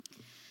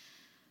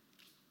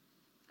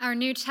Our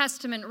New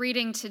Testament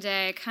reading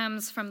today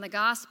comes from the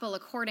Gospel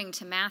according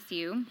to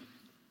Matthew,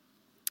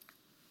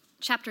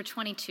 chapter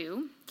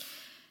 22,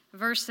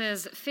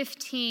 verses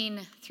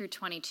 15 through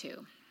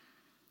 22.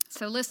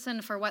 So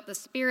listen for what the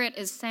Spirit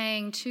is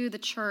saying to the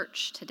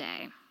church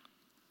today.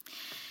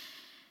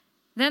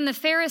 Then the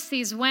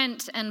Pharisees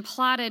went and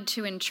plotted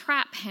to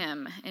entrap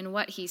him in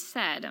what he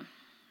said.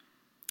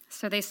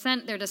 So they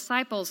sent their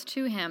disciples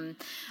to him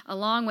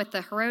along with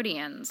the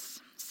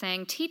Herodians,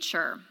 saying,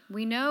 "Teacher,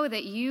 we know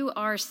that you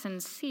are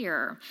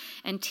sincere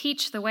and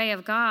teach the way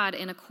of God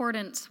in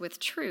accordance with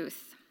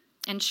truth,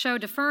 and show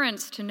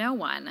deference to no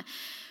one,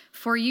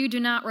 for you do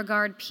not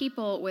regard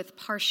people with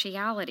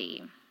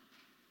partiality.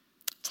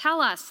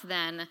 Tell us,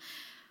 then,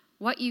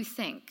 what you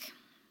think.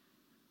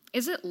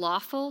 Is it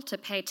lawful to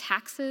pay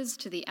taxes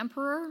to the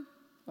emperor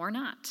or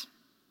not?"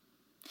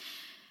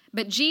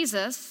 But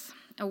Jesus,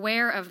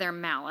 aware of their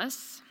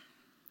malice,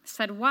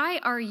 said, "Why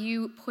are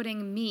you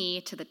putting me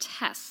to the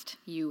test,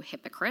 you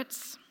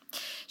hypocrites?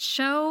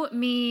 Show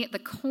me the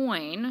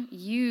coin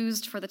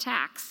used for the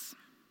tax."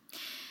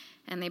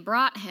 And they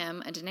brought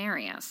him a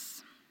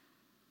denarius.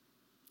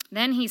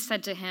 Then he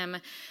said to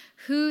him,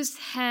 "Whose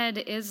head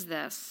is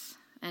this,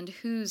 and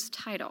whose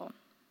title?"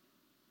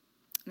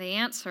 They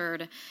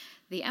answered,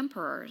 "The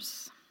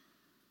emperor's."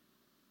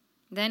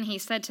 Then he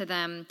said to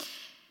them,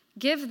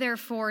 "Give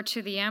therefore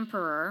to the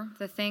emperor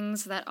the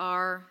things that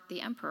are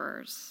the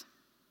emperor's,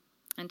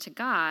 and to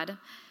God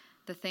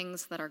the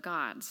things that are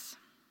God's."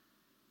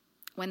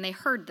 When they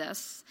heard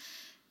this,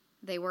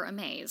 they were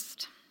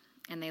amazed,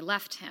 and they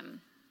left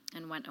him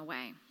and went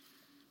away.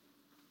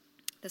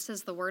 This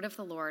is the word of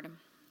the Lord.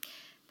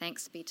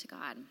 Thanks be to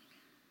God.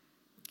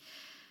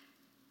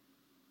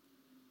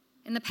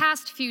 In the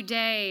past few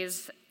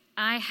days,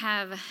 I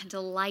have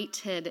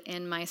delighted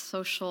in my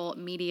social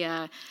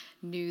media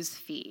news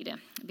feed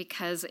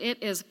because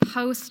it is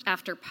post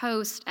after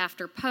post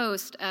after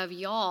post of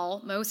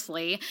y'all,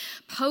 mostly,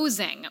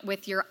 posing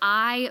with your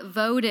 "I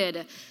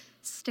voted"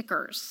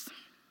 stickers,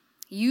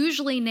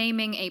 usually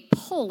naming a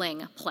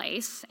polling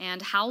place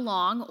and how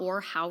long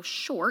or how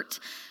short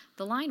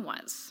the line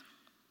was,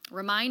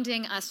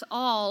 reminding us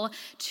all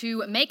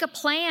to make a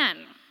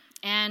plan,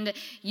 and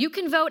you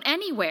can vote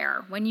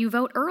anywhere when you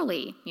vote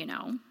early, you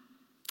know.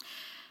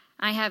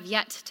 I have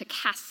yet to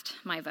cast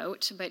my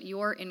vote, but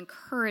your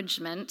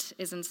encouragement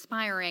is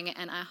inspiring,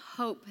 and I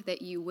hope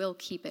that you will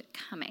keep it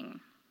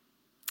coming.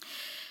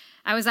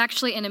 I was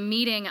actually in a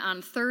meeting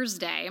on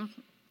Thursday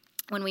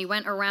when we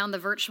went around the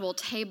virtual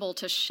table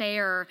to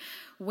share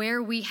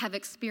where we have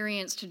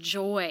experienced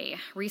joy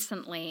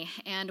recently,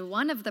 and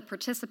one of the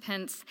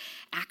participants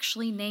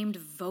actually named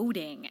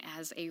voting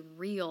as a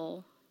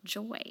real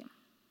joy.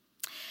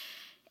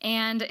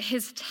 And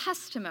his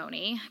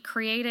testimony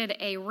created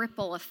a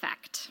ripple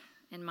effect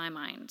in my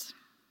mind.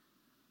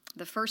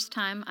 The first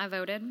time I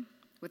voted,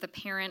 with a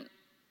parent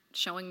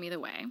showing me the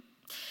way.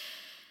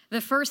 The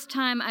first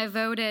time I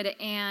voted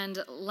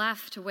and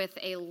left with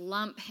a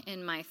lump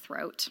in my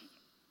throat,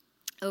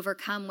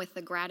 overcome with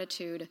the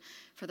gratitude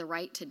for the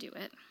right to do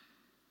it.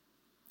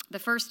 The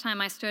first time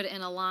I stood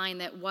in a line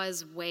that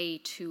was way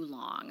too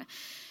long,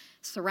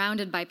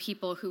 surrounded by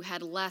people who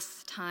had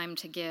less time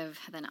to give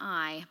than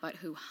I, but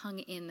who hung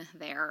in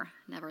there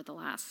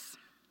nevertheless.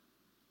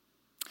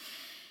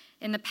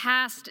 In the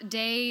past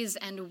days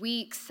and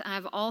weeks,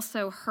 I've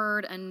also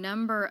heard a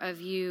number of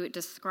you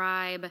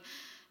describe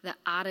the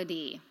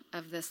oddity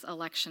of this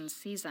election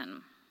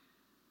season.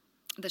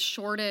 The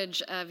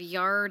shortage of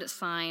yard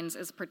signs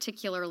is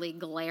particularly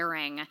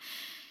glaring,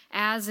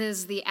 as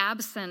is the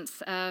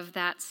absence of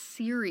that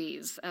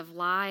series of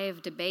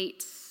live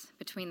debates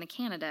between the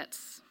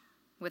candidates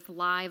with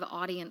live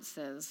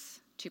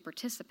audiences to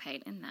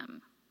participate in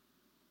them.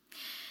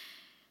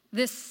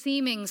 This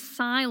seeming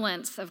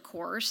silence, of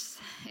course,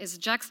 is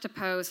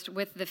juxtaposed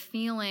with the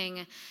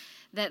feeling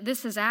that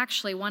this is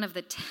actually one of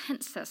the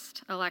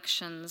tensest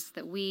elections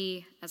that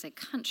we as a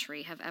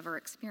country have ever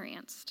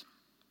experienced.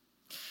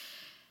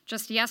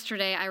 Just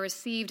yesterday, I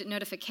received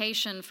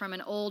notification from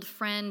an old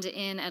friend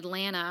in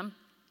Atlanta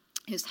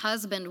whose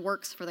husband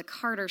works for the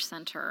Carter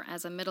Center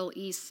as a Middle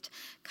East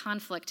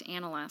conflict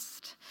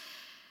analyst.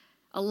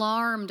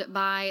 Alarmed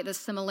by the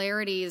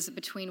similarities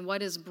between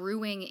what is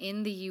brewing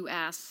in the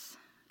U.S.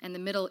 and the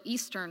Middle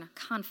Eastern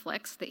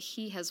conflicts that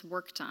he has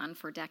worked on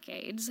for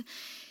decades,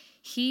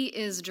 he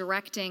is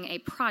directing a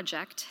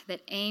project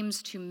that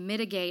aims to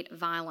mitigate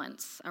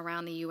violence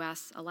around the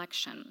U.S.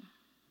 election,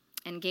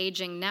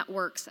 engaging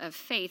networks of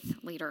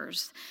faith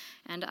leaders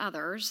and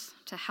others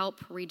to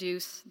help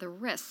reduce the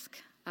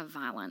risk of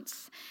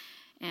violence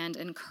and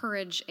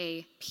encourage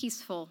a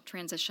peaceful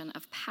transition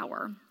of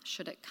power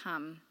should it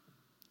come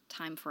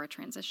time for a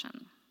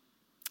transition.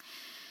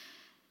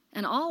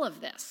 And all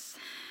of this,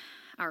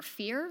 our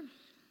fear,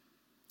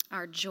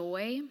 our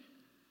joy,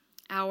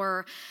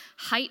 our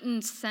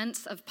heightened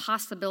sense of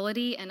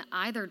possibility in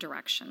either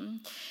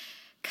direction,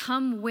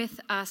 come with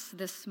us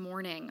this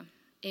morning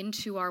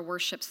into our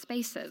worship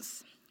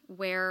spaces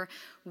where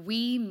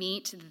we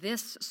meet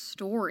this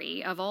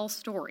story of all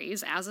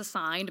stories as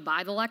assigned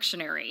by the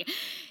lectionary.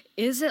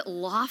 Is it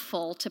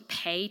lawful to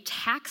pay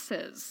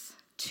taxes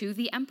to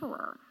the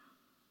emperor?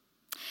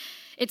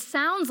 It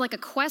sounds like a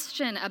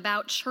question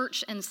about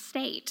church and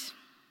state.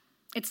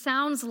 It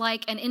sounds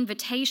like an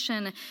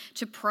invitation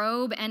to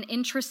probe an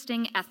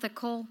interesting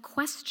ethical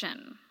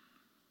question.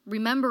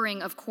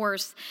 Remembering, of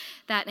course,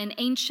 that an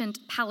ancient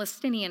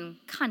Palestinian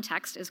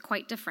context is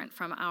quite different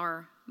from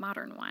our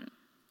modern one.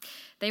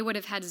 They would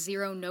have had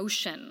zero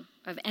notion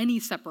of any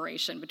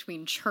separation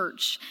between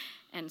church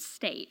and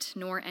state,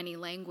 nor any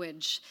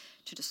language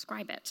to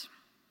describe it.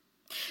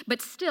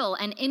 But still,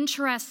 an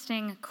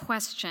interesting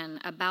question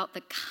about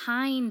the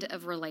kind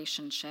of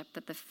relationship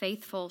that the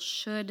faithful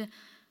should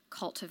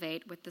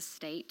cultivate with the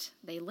state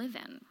they live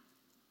in.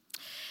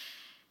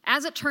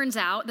 As it turns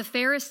out, the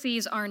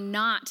Pharisees are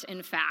not,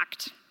 in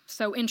fact,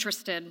 so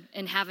interested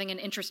in having an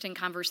interesting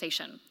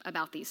conversation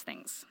about these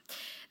things.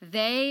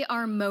 They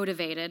are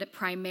motivated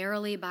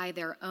primarily by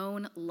their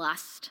own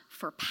lust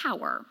for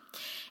power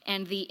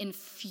and the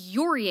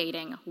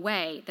infuriating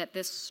way that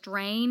this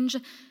strange,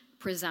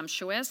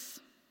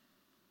 presumptuous,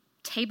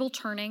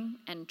 table-turning,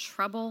 and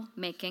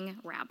trouble-making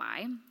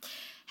rabbi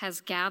has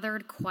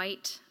gathered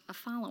quite a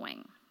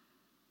following.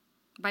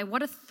 By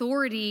what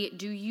authority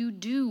do you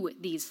do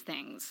these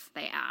things,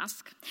 they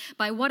ask.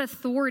 By what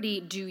authority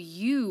do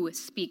you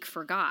speak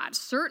for God?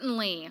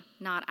 Certainly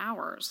not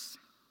ours.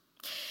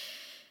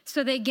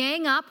 So they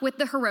gang up with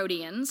the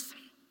Herodians,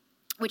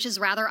 which is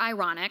rather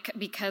ironic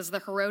because the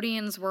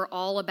Herodians were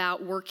all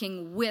about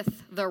working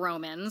with the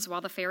Romans,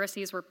 while the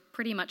Pharisees were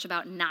pretty much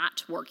about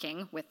not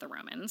working with the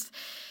Romans.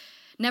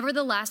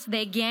 Nevertheless,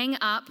 they gang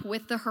up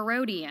with the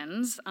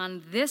Herodians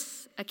on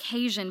this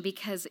occasion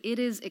because it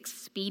is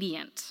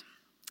expedient.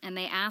 And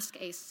they ask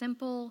a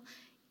simple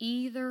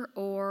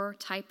either-or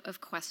type of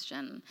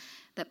question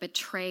that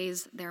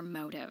betrays their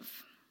motive.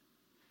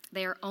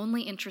 They are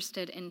only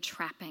interested in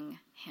trapping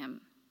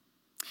him.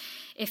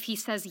 If he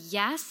says,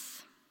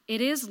 yes,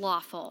 it is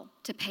lawful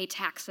to pay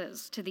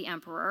taxes to the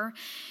emperor,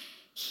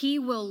 he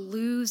will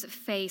lose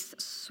face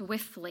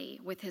swiftly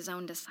with his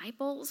own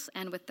disciples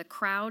and with the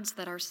crowds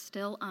that are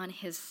still on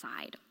his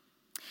side.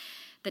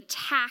 The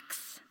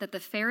tax that the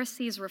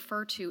Pharisees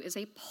refer to is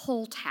a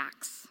poll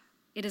tax.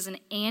 It is an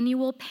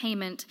annual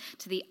payment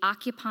to the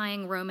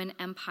occupying Roman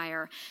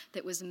Empire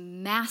that was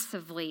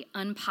massively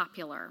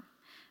unpopular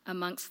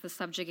amongst the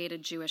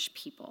subjugated Jewish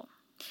people.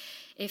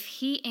 If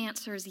he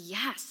answers,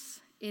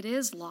 yes, it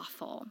is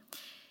lawful,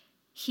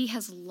 he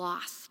has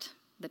lost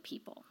the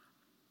people.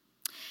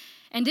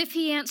 And if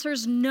he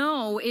answers,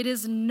 no, it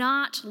is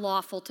not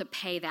lawful to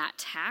pay that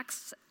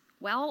tax,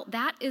 well,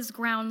 that is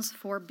grounds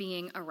for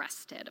being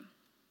arrested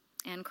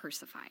and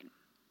crucified.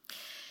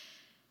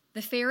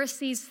 The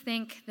Pharisees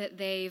think that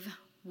they've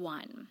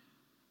won.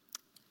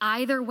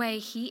 Either way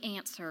he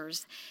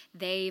answers,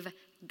 they've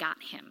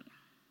got him.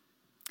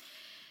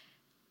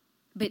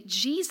 But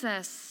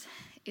Jesus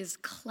is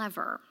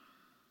clever.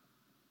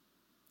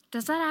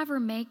 Does that ever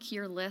make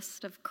your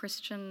list of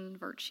Christian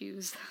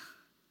virtues?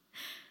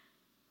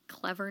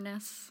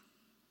 Cleverness?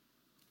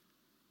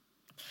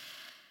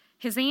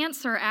 His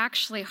answer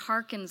actually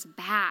harkens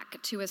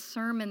back to a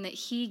sermon that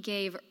he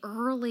gave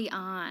early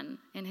on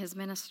in his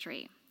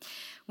ministry,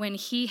 when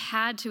he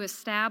had to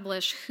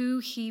establish who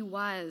he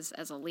was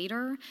as a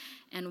leader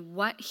and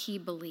what he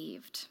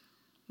believed,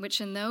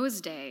 which in those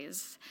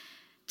days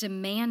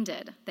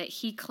demanded that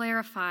he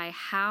clarify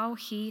how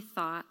he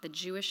thought the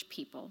Jewish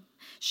people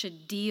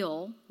should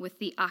deal with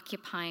the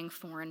occupying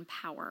foreign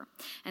power.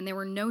 And there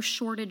were no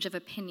shortage of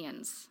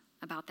opinions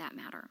about that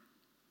matter.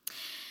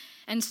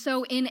 And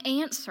so in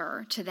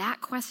answer to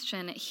that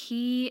question,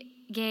 he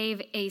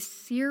gave a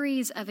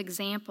series of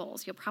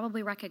examples. You'll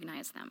probably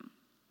recognize them.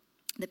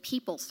 The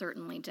people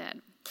certainly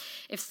did.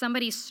 If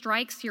somebody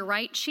strikes your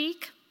right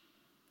cheek,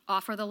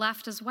 offer the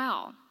left as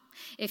well.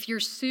 If you're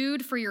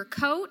sued for your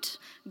coat,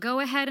 go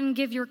ahead and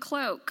give your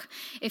cloak.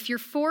 If you're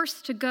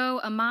forced to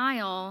go a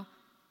mile,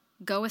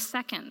 go a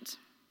second.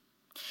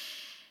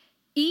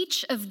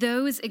 Each of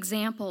those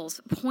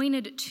examples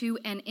pointed to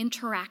an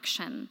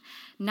interaction,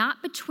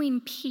 not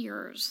between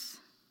peers,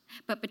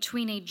 but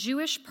between a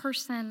Jewish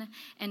person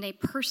and a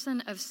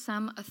person of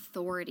some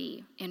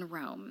authority in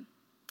Rome.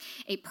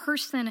 A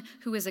person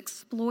who is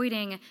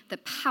exploiting the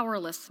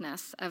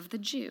powerlessness of the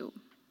Jew.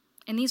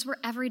 And these were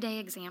everyday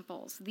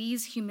examples.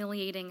 These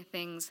humiliating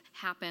things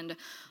happened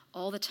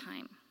all the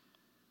time.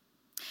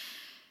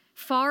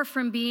 Far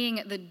from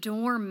being the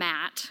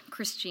doormat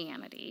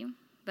Christianity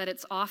that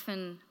it's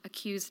often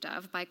accused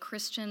of by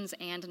Christians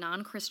and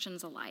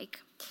non-Christians alike,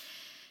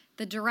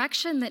 the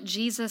direction that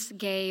Jesus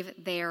gave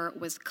there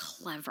was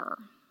clever,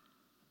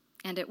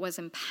 and it was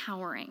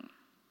empowering.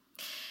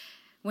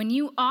 When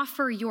you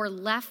offer your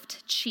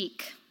left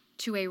cheek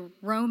to a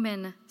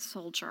Roman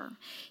soldier,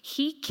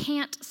 he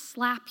can't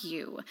slap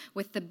you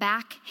with the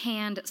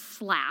backhand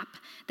slap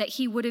that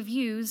he would have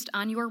used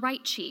on your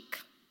right cheek.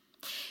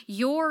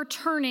 Your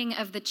turning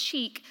of the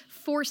cheek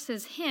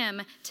forces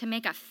him to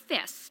make a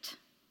fist,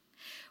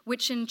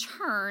 which in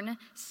turn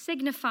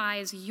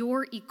signifies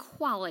your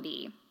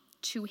equality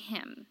to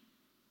him.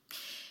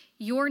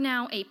 You're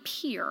now a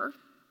peer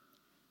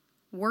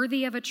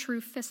worthy of a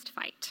true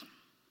fistfight.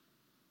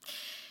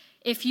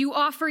 If you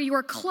offer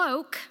your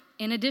cloak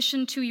in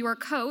addition to your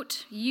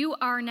coat, you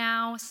are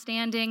now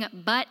standing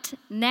butt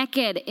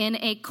naked in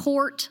a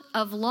court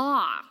of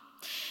law.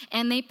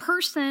 And the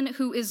person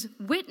who is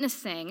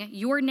witnessing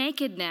your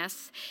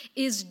nakedness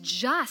is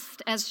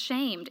just as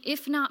shamed,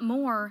 if not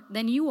more,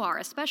 than you are,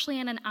 especially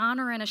in an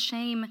honor and a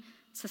shame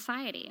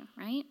society,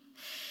 right?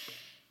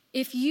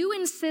 If you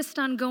insist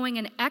on going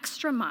an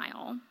extra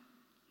mile,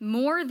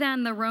 more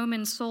than the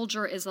Roman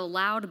soldier is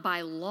allowed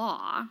by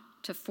law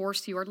to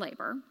force your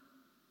labor,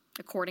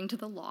 according to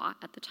the law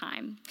at the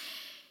time,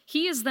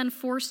 he is then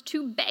forced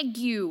to beg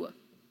you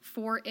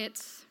for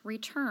its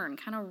return,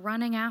 kind of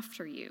running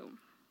after you.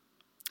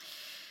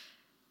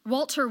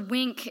 Walter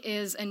Wink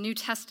is a New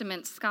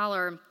Testament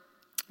scholar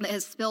that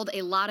has spilled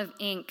a lot of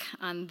ink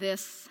on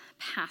this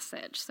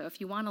passage. So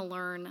if you want to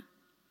learn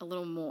a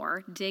little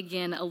more, dig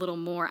in a little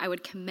more, I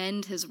would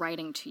commend his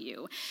writing to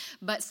you.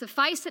 But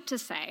suffice it to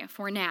say,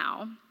 for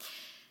now,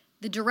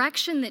 the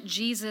direction that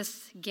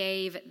Jesus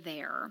gave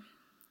there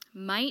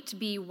might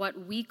be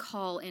what we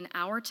call in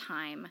our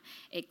time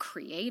a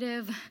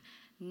creative,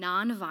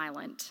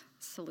 nonviolent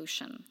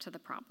solution to the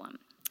problem.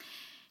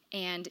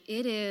 And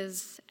it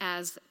is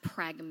as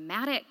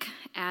pragmatic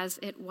as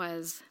it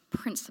was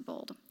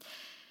principled,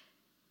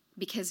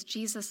 because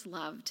Jesus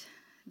loved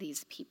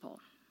these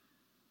people.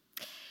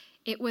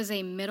 It was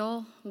a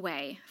middle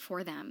way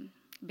for them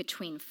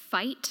between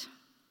fight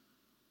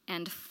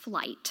and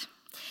flight.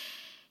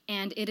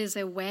 And it is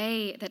a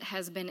way that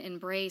has been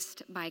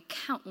embraced by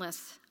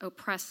countless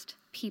oppressed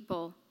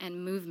people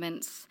and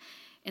movements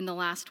in the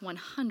last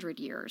 100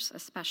 years,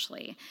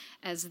 especially,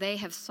 as they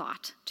have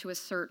sought to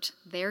assert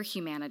their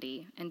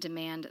humanity and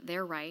demand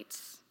their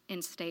rights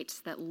in states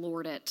that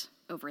lord it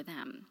over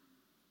them.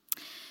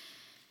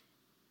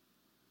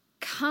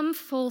 Come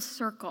full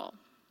circle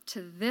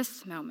to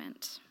this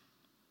moment,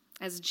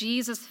 as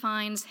Jesus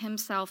finds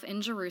himself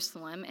in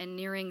Jerusalem and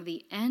nearing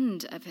the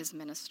end of his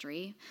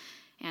ministry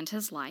and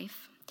his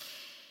life,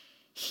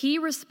 he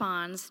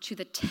responds to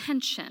the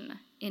tension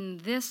in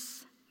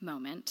this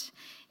moment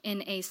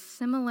in a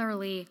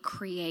similarly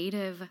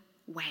creative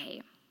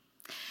way,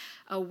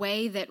 a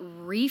way that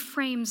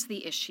reframes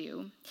the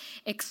issue,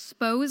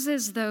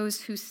 exposes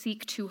those who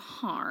seek to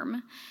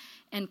harm,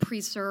 and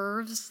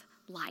preserves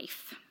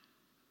life.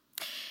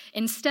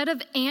 Instead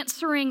of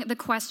answering the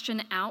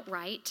question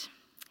outright,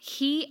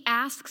 he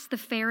asks the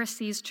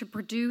Pharisees to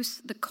produce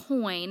the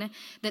coin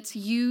that's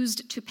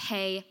used to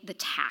pay the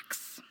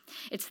tax.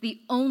 It's the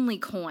only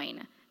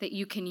coin that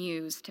you can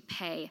use to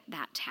pay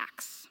that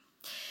tax.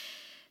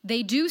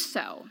 They do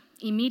so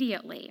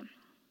immediately,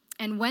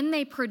 and when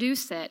they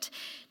produce it,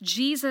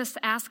 Jesus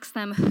asks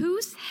them,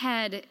 whose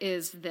head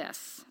is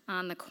this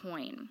on the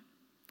coin,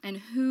 and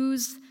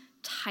whose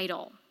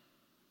title?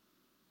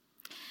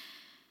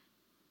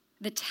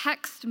 The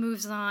text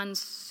moves on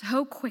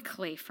so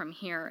quickly from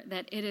here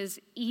that it is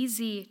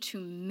easy to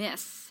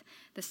miss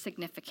the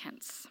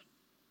significance.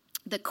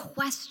 The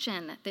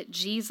question that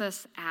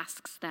Jesus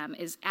asks them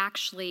is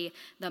actually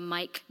the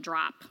mic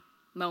drop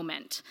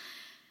moment,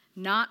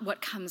 not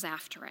what comes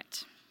after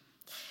it.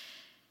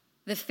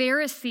 The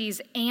Pharisees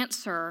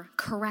answer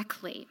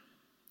correctly.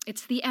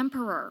 It's the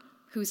emperor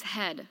whose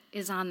head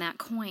is on that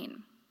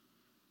coin.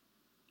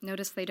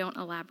 Notice they don't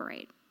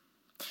elaborate.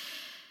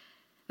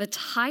 The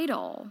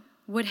title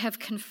would have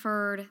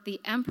conferred the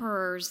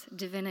emperor's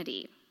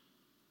divinity,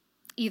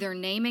 either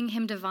naming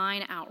him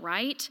divine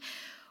outright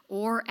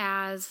or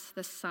as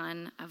the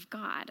Son of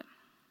God.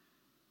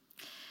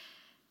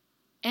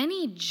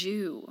 Any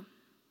Jew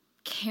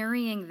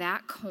carrying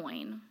that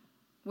coin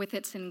with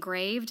its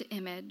engraved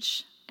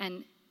image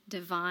and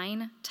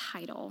divine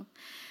title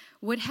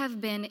would have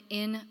been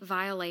in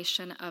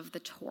violation of the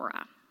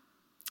Torah,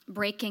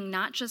 breaking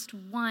not just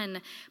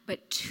one,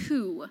 but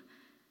two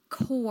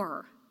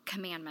core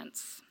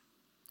commandments.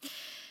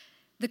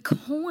 The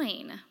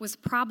coin was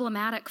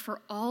problematic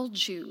for all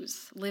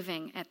Jews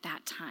living at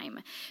that time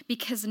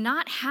because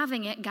not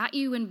having it got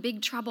you in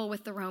big trouble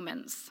with the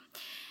Romans.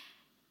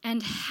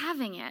 And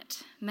having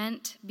it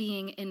meant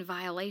being in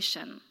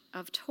violation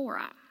of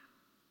Torah.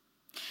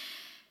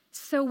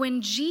 So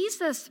when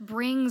Jesus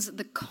brings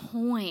the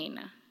coin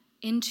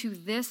into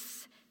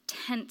this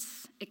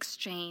tense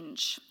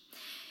exchange,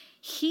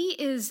 he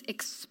is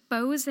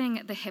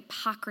exposing the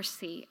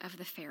hypocrisy of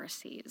the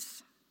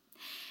Pharisees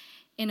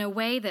in a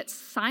way that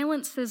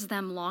silences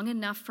them long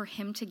enough for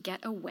him to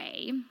get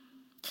away.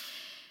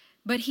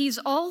 But he's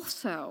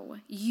also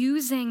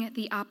using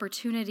the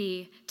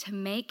opportunity to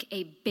make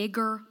a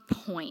bigger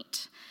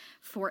point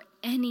for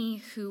any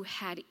who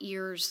had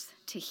ears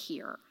to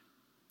hear.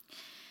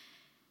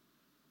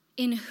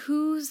 In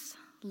whose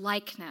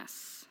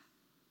likeness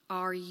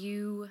are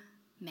you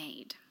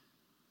made?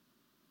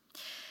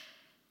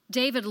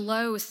 David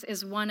Lose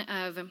is one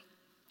of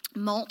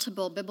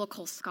multiple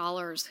biblical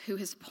scholars who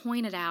has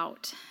pointed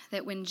out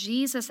that when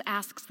Jesus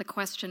asks the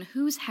question,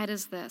 whose head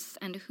is this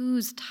and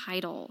whose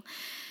title,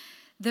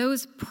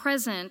 those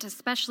present,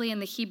 especially in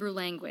the Hebrew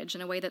language,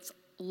 in a way that's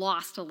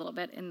lost a little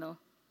bit in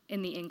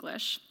the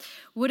English,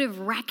 would have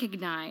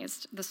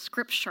recognized the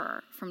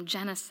scripture from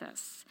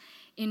Genesis,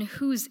 in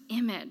whose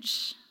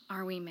image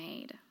are we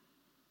made?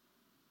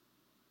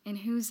 In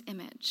whose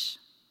image?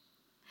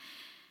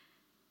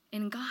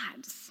 In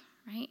God's,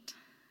 right?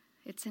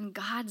 It's in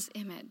God's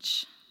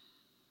image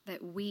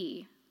that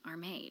we are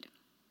made.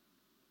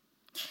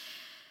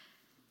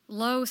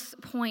 Lose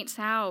points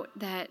out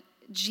that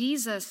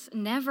Jesus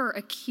never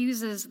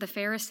accuses the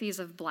Pharisees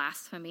of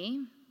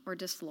blasphemy or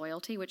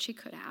disloyalty, which he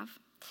could have.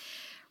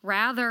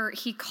 Rather,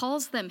 he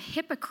calls them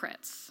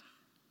hypocrites,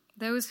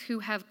 those who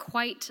have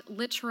quite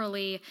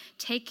literally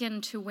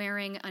taken to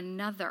wearing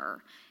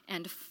another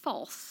and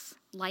false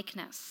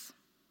likeness.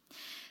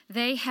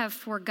 They have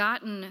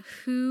forgotten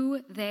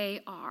who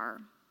they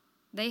are.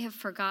 They have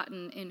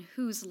forgotten in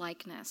whose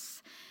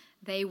likeness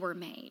they were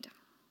made.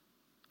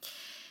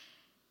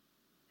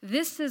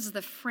 This is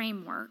the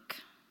framework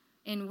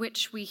in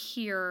which we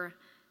hear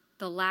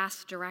the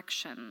last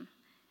direction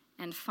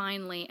and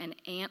finally an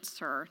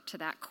answer to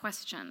that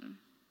question.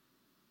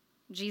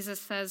 Jesus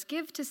says,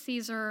 "Give to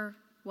Caesar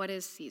what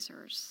is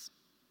Caesar's,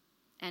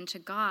 and to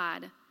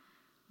God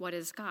what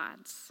is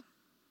God's."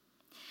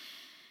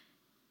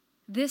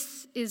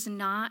 This is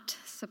not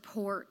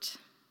support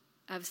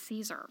of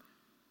Caesar.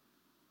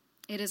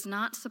 It is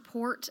not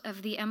support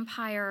of the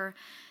empire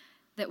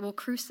that will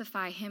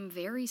crucify him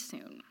very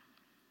soon.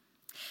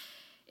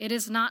 It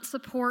is not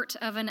support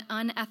of an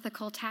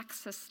unethical tax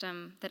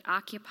system that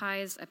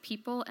occupies a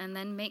people and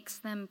then makes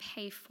them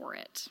pay for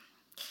it.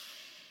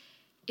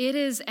 It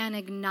is an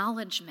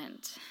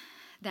acknowledgement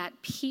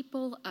that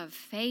people of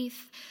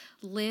faith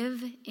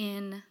live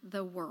in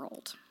the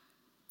world.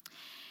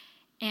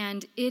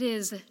 And it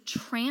is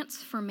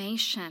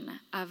transformation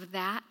of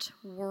that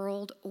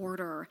world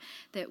order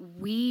that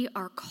we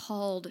are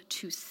called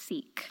to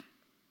seek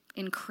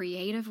in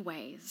creative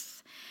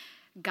ways,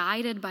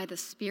 guided by the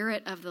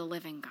Spirit of the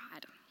living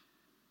God.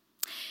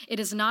 It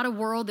is not a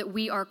world that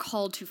we are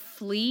called to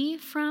flee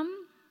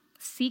from,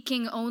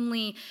 seeking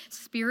only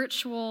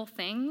spiritual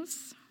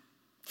things.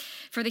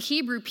 For the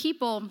Hebrew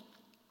people,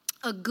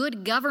 a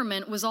good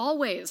government was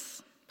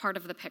always part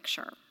of the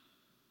picture.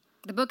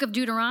 The book of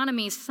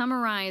Deuteronomy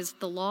summarized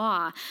the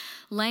law,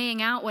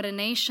 laying out what a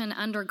nation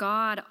under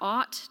God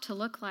ought to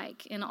look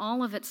like in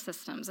all of its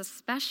systems,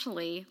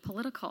 especially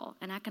political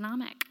and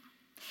economic.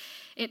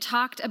 It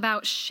talked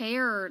about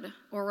shared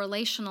or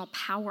relational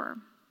power.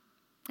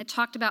 It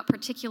talked about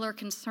particular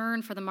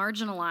concern for the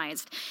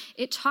marginalized.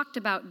 It talked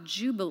about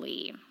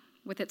Jubilee,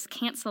 with its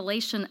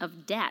cancellation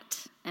of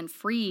debt and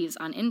freeze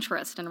on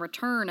interest and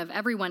return of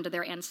everyone to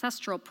their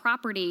ancestral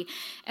property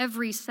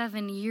every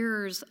 7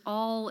 years,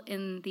 all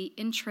in the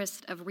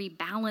interest of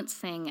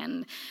rebalancing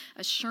and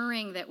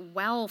assuring that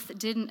wealth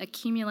didn't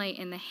accumulate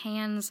in the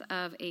hands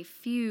of a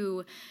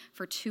few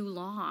for too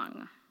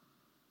long.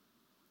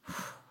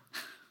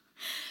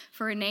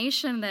 For a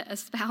nation that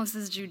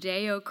espouses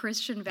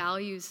Judeo-Christian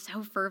values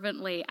so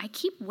fervently, I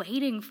keep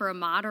waiting for a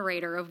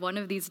moderator of one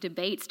of these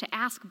debates to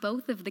ask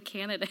both of the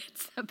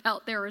candidates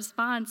about their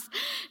response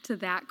to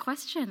that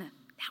question.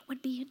 That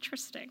would be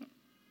interesting.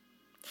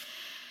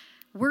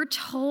 We're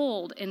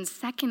told in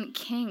 2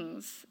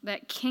 Kings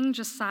that King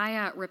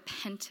Josiah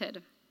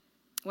repented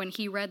when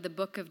he read the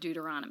book of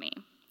Deuteronomy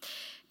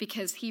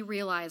because he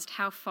realized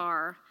how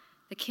far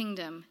the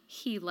kingdom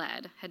he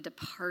led had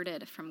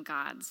departed from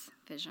God's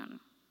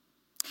vision.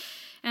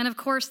 And of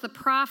course, the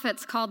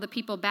prophets called the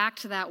people back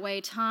to that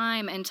way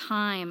time and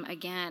time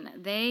again.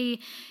 They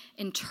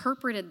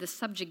interpreted the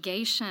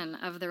subjugation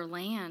of their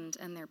land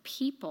and their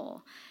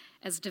people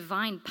as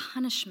divine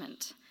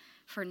punishment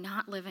for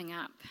not living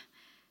up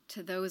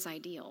to those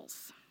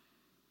ideals.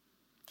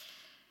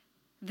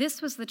 This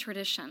was the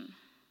tradition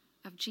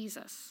of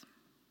Jesus.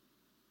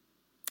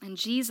 And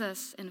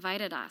Jesus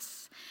invited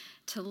us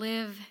to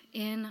live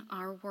in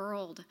our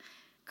world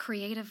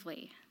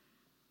creatively,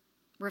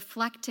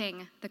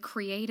 reflecting the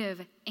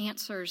creative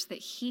answers that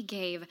he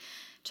gave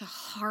to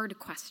hard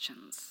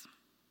questions.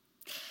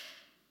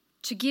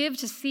 To give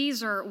to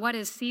Caesar what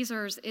is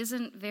Caesar's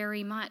isn't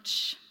very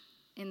much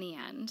in the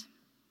end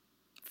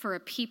for a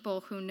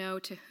people who know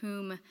to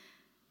whom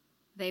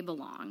they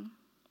belong,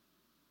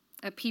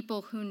 a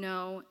people who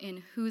know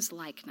in whose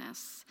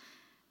likeness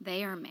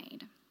they are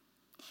made.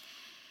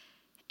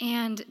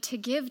 And to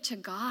give to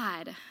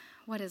God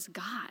what is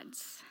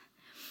God's,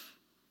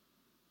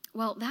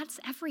 well, that's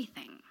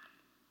everything.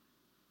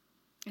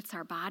 It's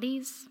our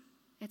bodies,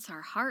 it's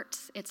our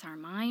hearts, it's our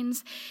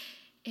minds,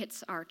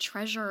 it's our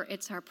treasure,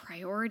 it's our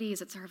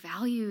priorities, it's our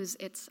values,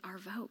 it's our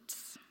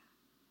votes.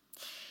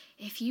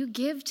 If you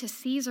give to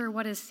Caesar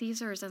what is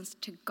Caesar's and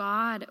to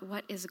God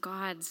what is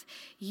God's,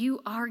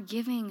 you are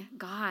giving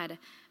God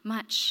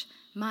much,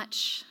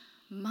 much,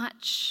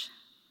 much,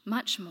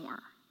 much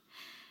more,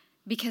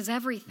 because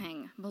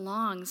everything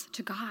belongs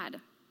to God.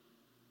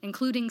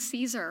 including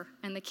Caesar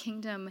and the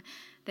kingdom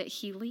that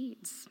he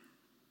leads.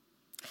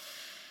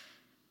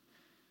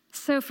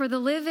 So for the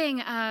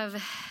living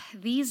of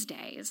these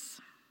days,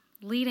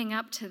 leading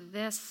up to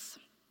this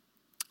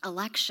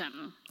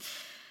election,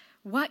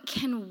 what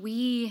can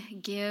we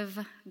give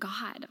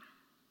God?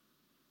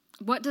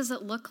 What does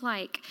it look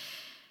like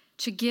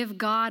to give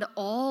God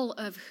all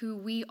of who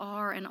we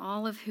are and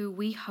all of who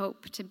we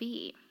hope to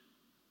be?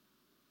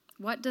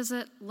 What does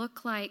it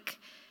look like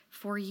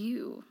for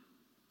you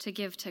to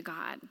give to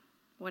God?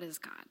 What is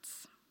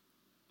God's?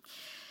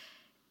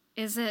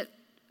 Is it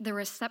the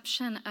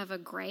reception of a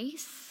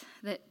grace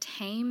that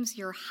tames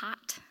your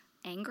hot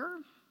anger?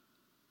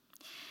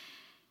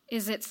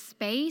 Is it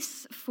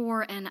space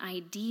for an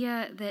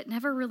idea that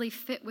never really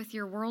fit with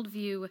your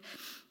worldview,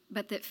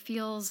 but that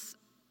feels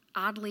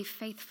oddly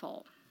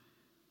faithful?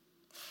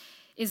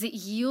 Is it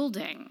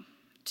yielding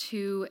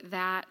to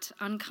that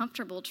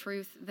uncomfortable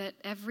truth that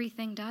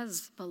everything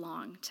does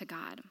belong to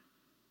God,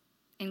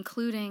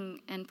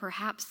 including and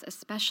perhaps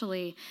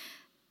especially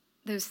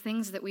those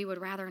things that we would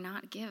rather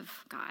not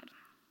give God?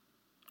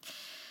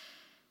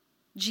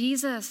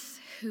 Jesus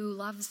who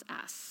loves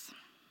us,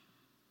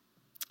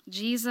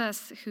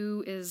 Jesus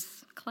who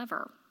is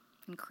clever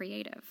and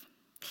creative,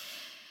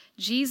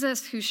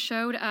 Jesus who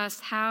showed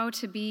us how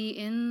to be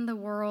in the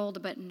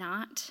world but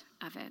not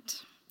of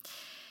it,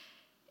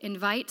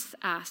 invites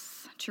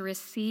us to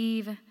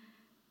receive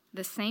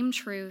the same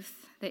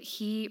truth that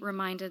he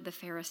reminded the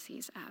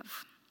Pharisees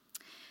of.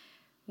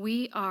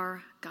 We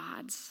are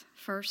God's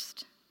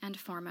first and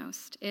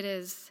foremost. It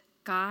is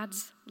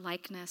God's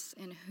likeness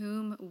in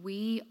whom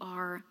we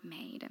are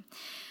made.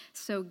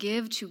 So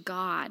give to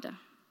God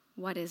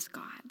what is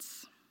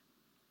God's.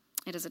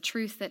 It is a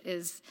truth that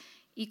is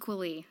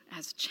equally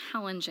as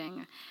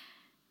challenging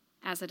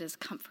as it is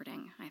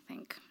comforting, I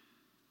think.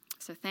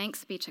 So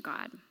thanks be to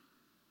God.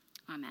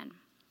 Amen.